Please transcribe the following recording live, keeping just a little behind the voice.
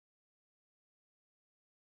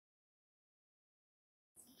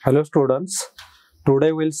Hello students,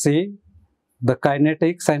 today we'll see the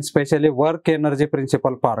kinetics and especially work energy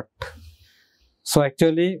principle part. So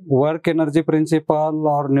actually work energy principle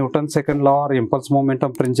or Newton's second law or impulse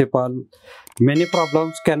momentum principle, many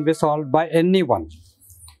problems can be solved by anyone.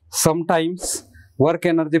 Sometimes work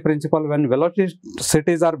energy principle, when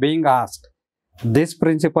velocities are being asked, this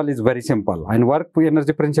principle is very simple, and work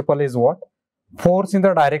energy principle is what? Force in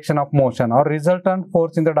the direction of motion or resultant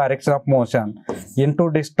force in the direction of motion into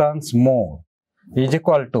distance moved is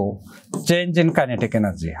equal to change in kinetic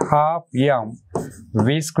energy, half m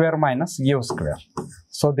v square minus u square.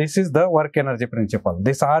 So this is the work energy principle.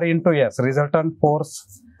 This R into S, resultant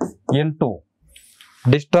force into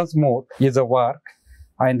distance moved, is a work,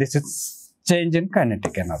 and this is change in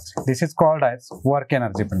kinetic energy. This is called as work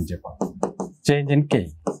energy principle, change in K.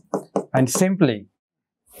 And simply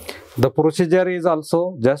the procedure is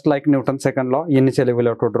also just like Newton's second law. Initially we'll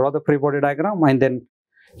have to draw the free body diagram and then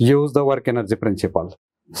use the work energy principle.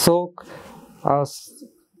 So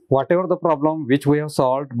whatever the problem which we have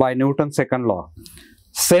solved by Newton's second law,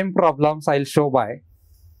 same problems I'll show by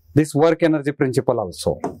this work energy principle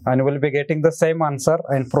also, and we'll be getting the same answer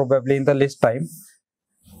and probably in the least time.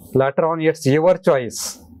 Later on it's your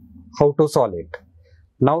choice how to solve it.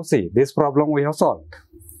 Now see, this problem we have solved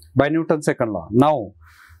by Newton's second law. Now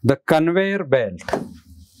the conveyor belt.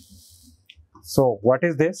 So what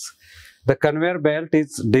is this? The conveyor belt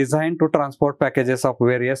is designed to transport packages of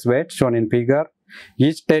various weights shown in figure.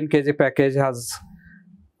 Each 10 kg package has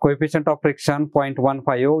coefficient of friction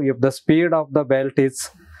 0.15. If the speed of the belt is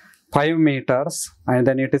 5 meters and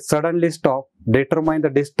then it is suddenly stopped, determine the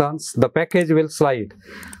distance the package will slide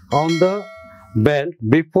on the belt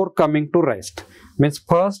before coming to rest. Means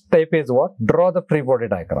first step is what? Draw the free body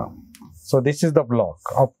diagram. So this is the block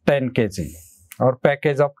of 10 kg or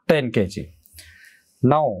package of 10 kg.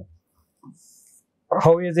 Now,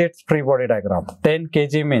 how is its free body diagram? 10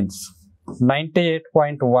 kg means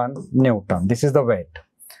 98.1 Newton. This is the weight.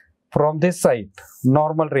 From this side,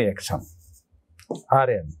 normal reaction,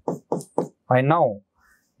 Rn. And now,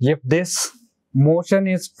 if this motion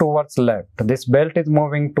is towards left, this belt is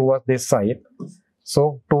moving towards this side,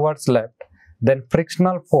 so towards left, then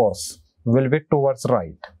frictional force will be towards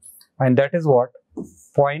right. And that is what?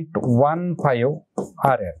 0.15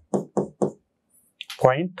 Rn.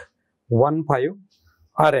 0.15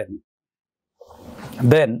 Rn.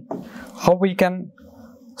 Then, how we can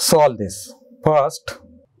solve this? First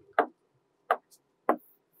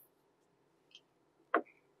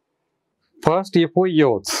if we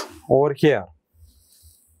use over here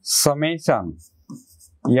summation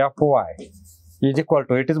Fy is equal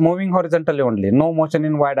to, it is moving horizontally only, no motion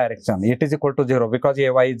in y direction, it is equal to 0 because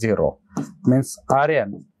Ay is 0, means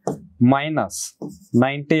Rn minus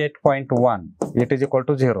 98.1, it is equal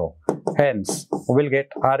to 0. Hence, we will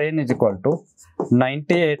get Rn is equal to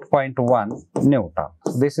 98.1 Newton.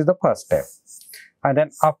 This is the first step. And then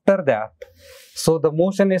after that, so the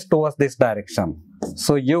motion is towards this direction.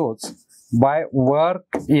 So use by work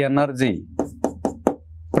energy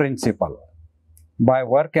principle. By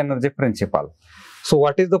work energy principle. So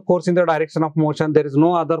what is the force in the direction of motion? There is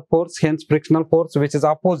no other force, hence frictional force, which is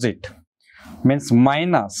opposite, means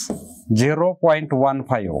minus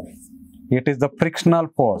 0.15. It is the frictional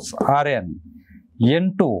force Rn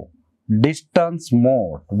into distance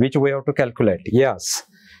moved, which we have to calculate. Yes,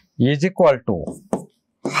 is equal to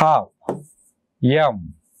half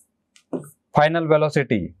m final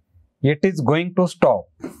velocity. It is going to stop,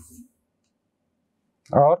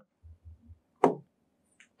 or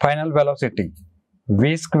final velocity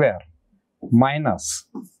v square minus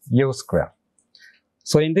u square.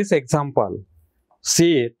 So in this example,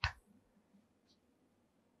 see it,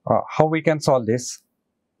 how we can solve this?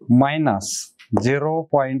 Minus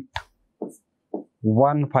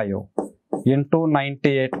 0.15 into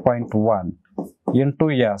 98.1 into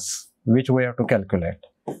S, which we have to calculate.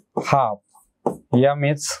 Half m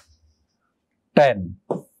is 10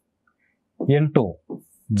 into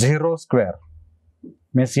 0 square,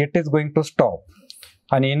 means it is going to stop,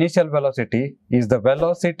 and initial velocity is the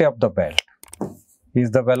velocity of the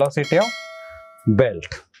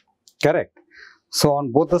belt, correct? So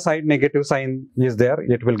on both the side negative sign is there,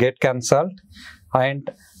 it will get cancelled. And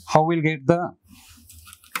how will get the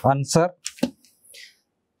answer?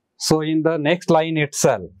 So in the next line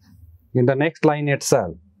itself,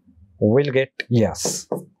 we'll get yes.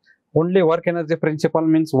 Only work energy principle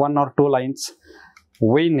means 1 or 2 lines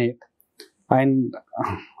we need, and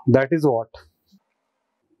that is what,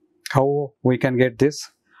 how we can get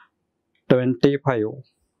this? 25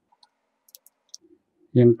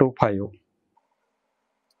 into 5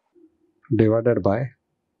 divided by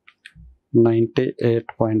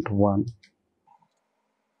 98.1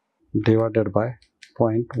 divided by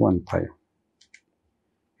 0.15.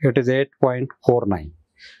 It is 8.49,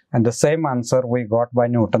 and the same answer we got by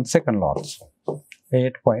Newton's second law also,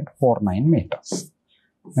 8.49 meters.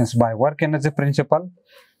 Means by work energy principle,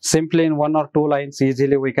 simply in one or two lines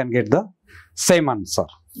easily we can get the same answer.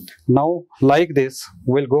 Now like this,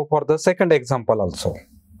 we'll go for the second example also,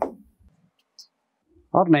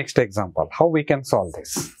 or next example. How we can solve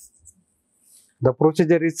this? The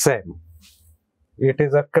procedure is same. It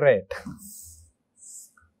is a crate,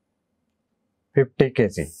 50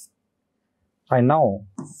 kg. I now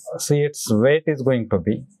see its weight is going to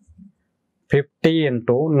be 50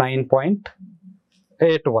 into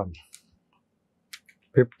 9.81.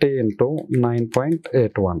 50 into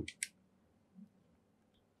 9.81.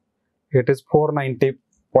 It is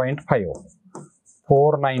 490.5.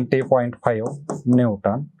 490.5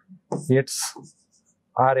 Newton. It's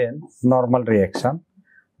Rn, normal reaction.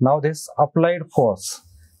 Now this applied force,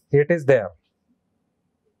 it is there.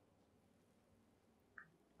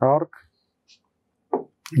 Or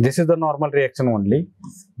this is the normal reaction only.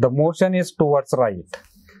 The motion is towards right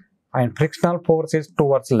and frictional force is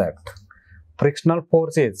towards left. Frictional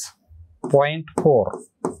force is 0.4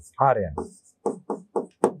 Rn.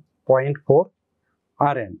 0.4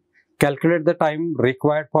 Rn. Calculate the time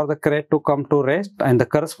required for the crate to come to rest and the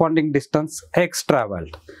corresponding distance x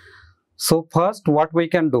traveled. So first what we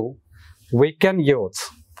can do, we can use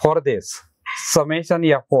for this summation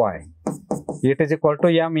Fy. It is equal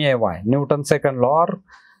to MAy, Newton's second law,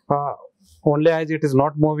 or only as it is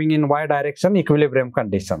not moving in y direction, equilibrium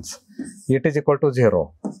conditions. It is equal to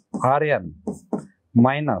 0. Rn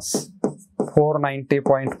minus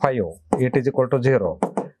 490.5, it is equal to 0.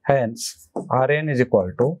 Hence, Rn is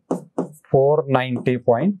equal to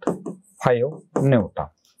 490.5 Newton.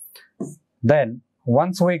 Then,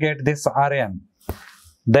 once we get this Rn,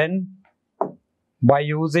 then by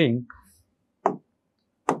using,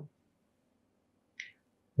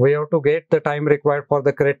 we have to get the time required for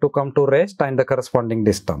the crate to come to rest and the corresponding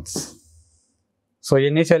distance. So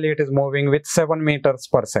initially it is moving with 7 meters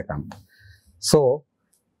per second. So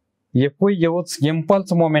if we use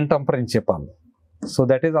impulse momentum principle, so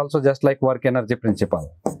that is also just like work energy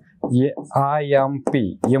principle.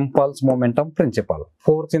 IMP, impulse momentum principle.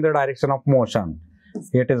 Force in the direction of motion,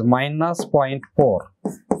 it is minus 0.4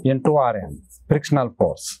 into Rn, frictional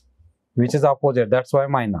force, which is opposite, that's why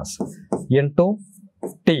minus, into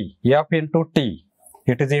T, F into T,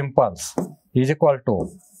 it is impulse, is equal to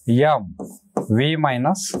M, V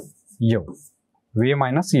minus U, V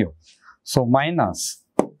minus U. So minus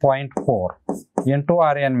 0.4 into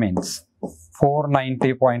Rn means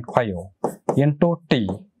 490.5 into T,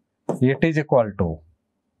 it is equal to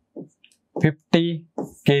 50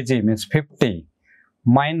 kg, means 50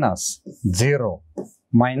 minus 0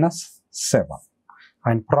 minus 7,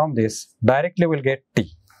 and from this directly we'll get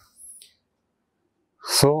T.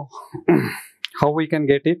 So how we can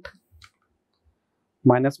get it?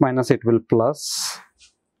 Minus minus it will plus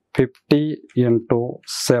 50 into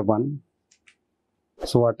 7.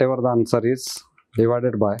 So whatever the answer is,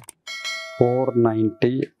 divided by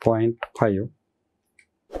 490.5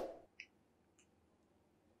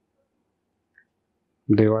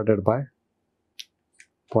 divided by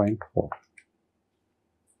 0.4.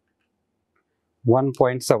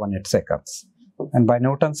 1.78 seconds. And by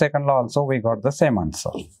Newton's second law also we got the same answer,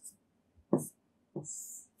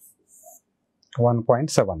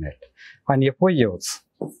 1.78. And if we use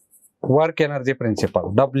work energy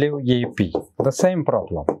principle, WEP, the same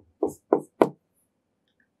problem.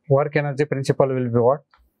 Work energy principle will be what?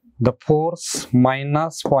 The force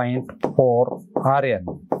minus 0.4 Rn,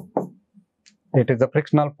 it is the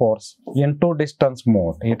frictional force, into distance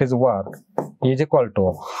mode, it is work, is equal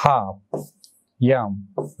to half m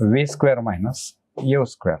v square minus u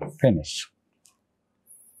square. Finish.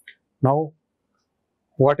 Now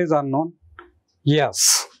what is unknown?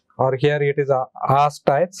 Yes, or here it is asked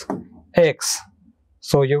as x.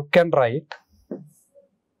 So you can write,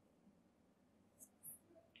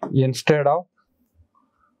 instead of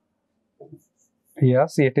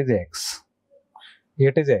yes, it is x.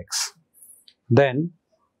 It is x. Then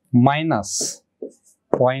minus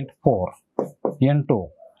 0.4 into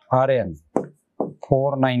Rn,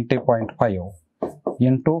 490.5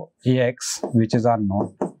 into x, which is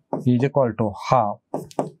unknown, is equal to half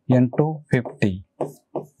into 50,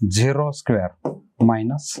 0 square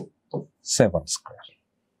minus 7 square.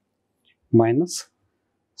 Minus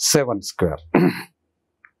 7 square.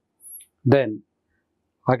 Then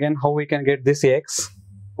again how we can get this x?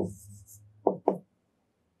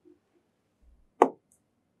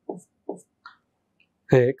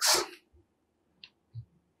 X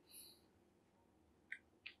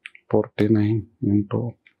 49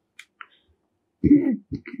 into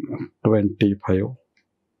 25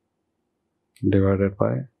 divided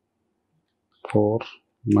by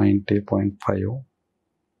 490.5.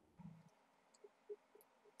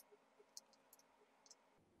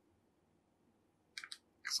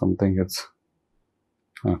 Something it's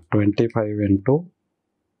 25 into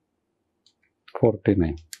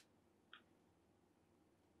 49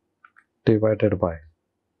 divided by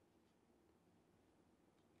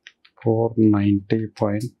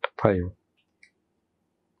 490.5,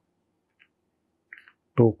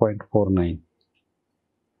 2.49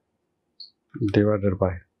 divided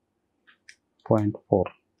by 0.4.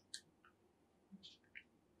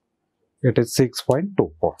 It is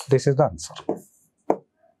 6.24. This is the answer.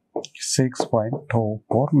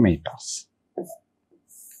 6.24 meters.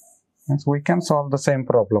 And we can solve the same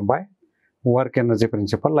problem by work energy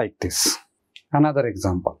principle like this. Another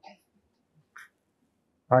example.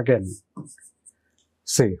 Again,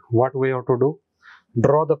 see what we have to do.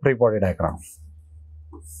 Draw the free body diagram.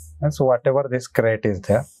 And so whatever this crate is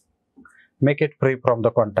there, make it free from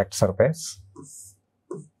the contact surface.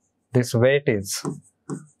 This weight is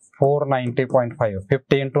 490.5,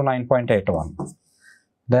 50 into 9.81.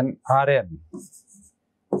 Then Rn,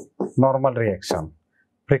 normal reaction.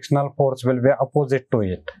 Frictional force will be opposite to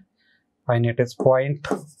it. And it is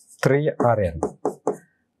 0.3 Rn.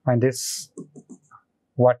 And this,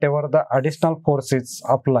 whatever the additional force is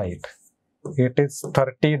applied, it is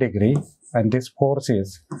 30 degree. And this force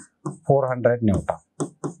is 400 Newton.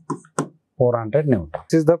 400 Newton.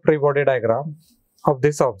 This is the free body diagram of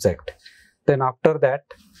this object. Then after that,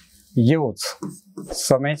 use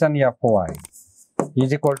summation Fy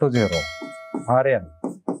is equal to 0. Rn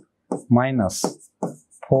minus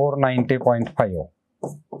 490.5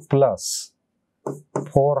 plus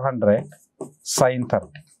 400 sin 30.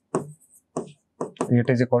 It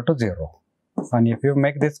is equal to 0. And if you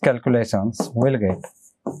make these calculations, we'll get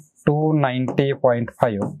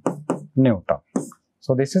 290.5 Newton.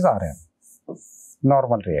 So this is Rn,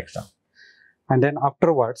 normal reaction. And then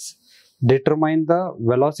afterwards, determine the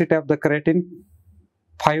velocity of the crate in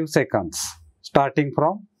 5 seconds, starting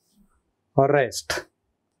from rest.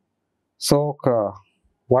 So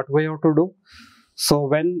what we have to do? So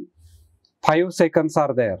when 5 seconds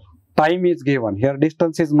are there, time is given, here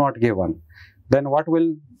distance is not given. Then what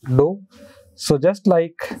we'll do? So just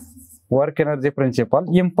like work energy principle,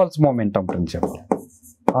 impulse momentum principle,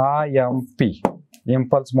 IMP,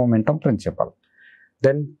 impulse momentum principle.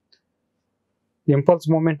 Then impulse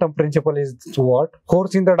momentum principle is what?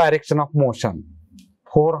 Force in the direction of motion,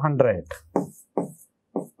 400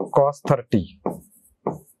 cos 30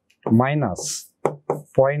 minus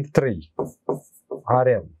 0.3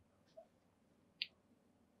 Rm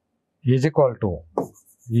is equal to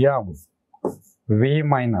m v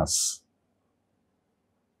minus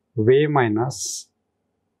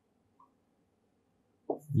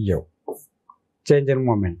u, change in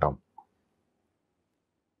momentum.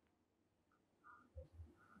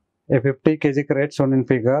 A 50 kg crate shown in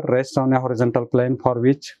figure rests on a horizontal plane for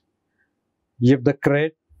which, if the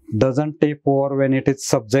crate doesn't tip over when it is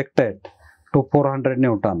subjected to 400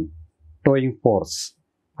 Newton towing force,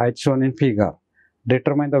 as shown in figure,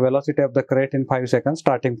 determine the velocity of the crate in 5 seconds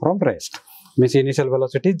starting from rest. Means initial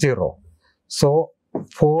velocity 0. So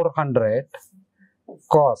 400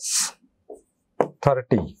 cos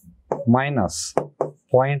 30 minus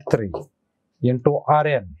 0.3 into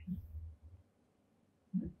Rn,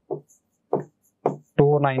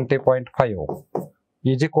 290.5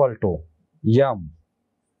 is equal to m,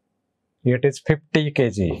 it is 50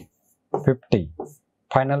 kg, 50,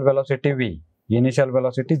 final velocity v, initial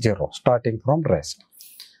velocity 0, starting from rest.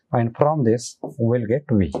 And from this, we will get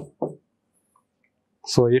v.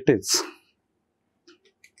 So it is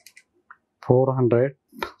 400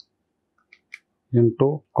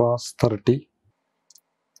 into cos 30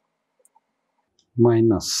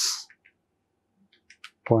 minus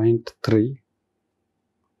 0.3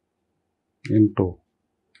 into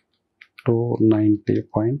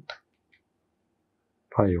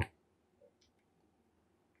 290.5,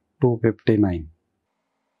 259.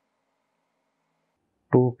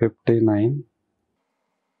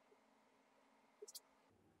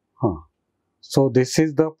 So this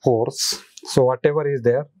is the force. So whatever is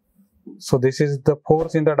there, so this is the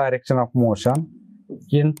force in the direction of motion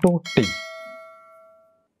into t.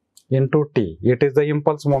 Into t, it is the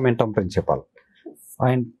impulse momentum principle.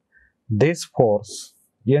 And this force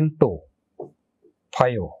into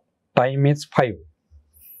 5, time is 5.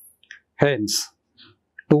 Hence,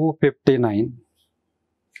 259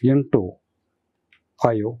 into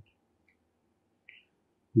 5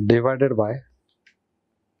 divided by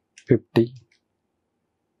 50,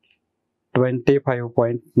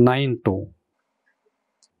 25.92.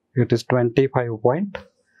 It is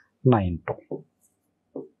 25.92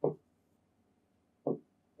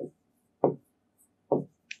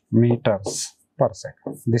 meters per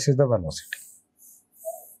second. This is the velocity.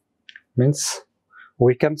 Means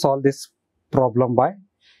we can solve this problem by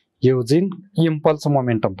using impulse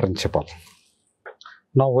momentum principle.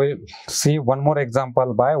 Now we'll see one more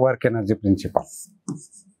example by work energy principle.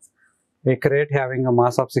 A crate having a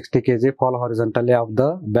mass of 60 kg fall horizontally off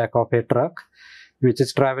the back of a truck which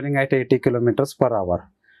is traveling at 80 kilometers per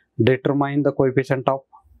hour. Determine the coefficient of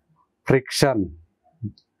friction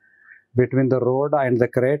between the road and the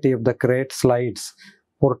crate if the crate slides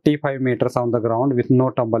 45 meters on the ground with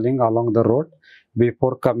no tumbling along the road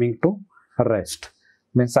before coming to rest.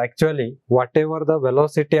 Means actually whatever the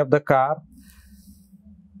velocity of the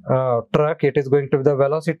truck, it is going to be the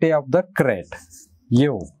velocity of the crate.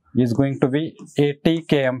 U is going to be 80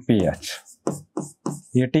 kmph.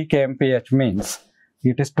 80 kmph means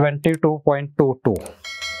it is 22.22.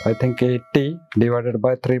 I think 80 divided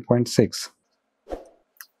by 3.6.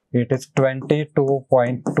 It is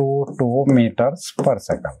 22.22 meters per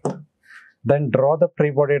second. Then draw the free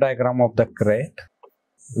body diagram of the crate,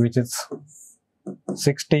 which is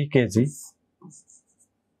 60 kg.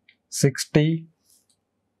 60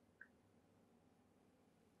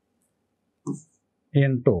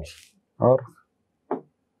 into or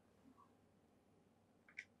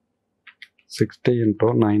 60 into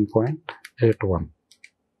 9.81,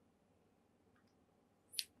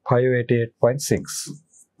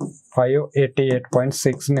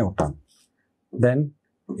 588.6 Newton. Then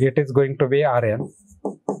it is going to be Rn,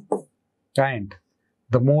 and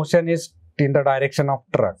the motion is in the direction of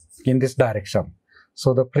truck, in this direction.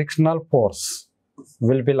 So the frictional force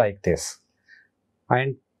will be like this,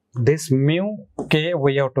 and this mu k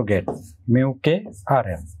we have to get, mu k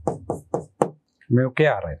Rn,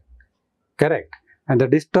 correct. And the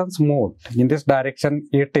distance moved in this direction,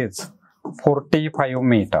 it is 45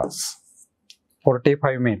 meters,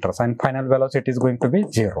 and final velocity is going to be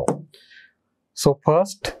 0. So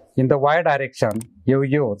first in the y direction you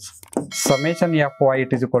use summation fy,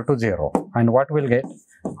 it is equal to 0, and what will get?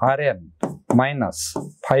 Rn minus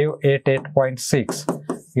 588.6,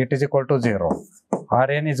 it is equal to 0.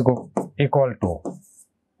 Rn is equal to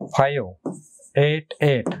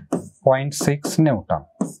 588.6 Newton.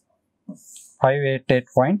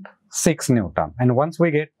 588.6 Newton. And once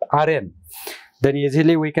we get Rn, then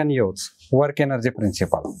easily we can use work energy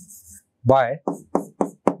principle by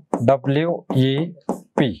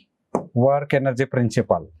WEP, work energy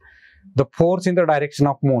principle. The force in the direction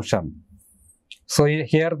of motion. So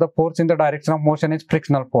here the force in the direction of motion is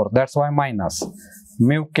frictional force. That's why minus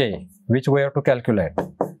mu k, which we have to calculate.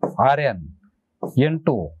 Rn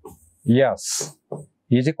into S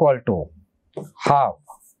is equal to half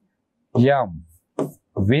m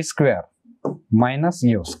v square minus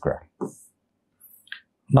u square.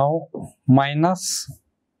 Now minus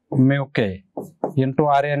mu k into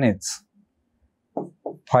Rn is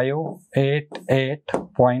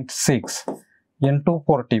 588.6 into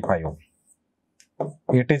 45.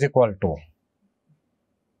 It is equal to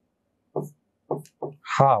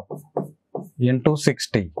half into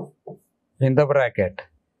 60 in the bracket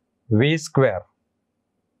v square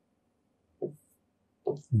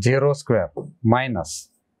 0 square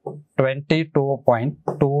minus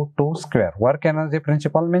 22.22 square. Work energy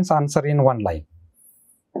principle means answer in one line,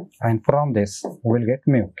 and from this we will get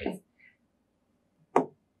mu k.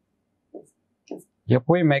 If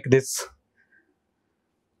we make this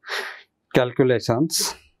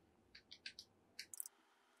calculations,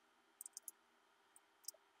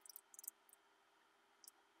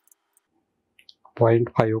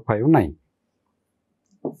 .559,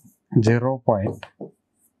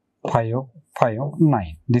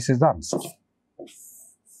 0.559. This is the answer.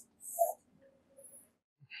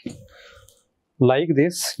 Like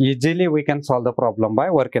this, easily we can solve the problem by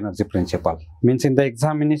work energy principle. Means in the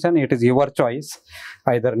examination, it is your choice,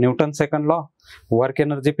 either Newton's second law, work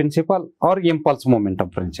energy principle, or impulse momentum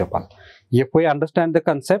principle. If we understand the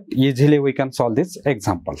concept, easily we can solve these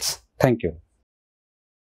examples. Thank you.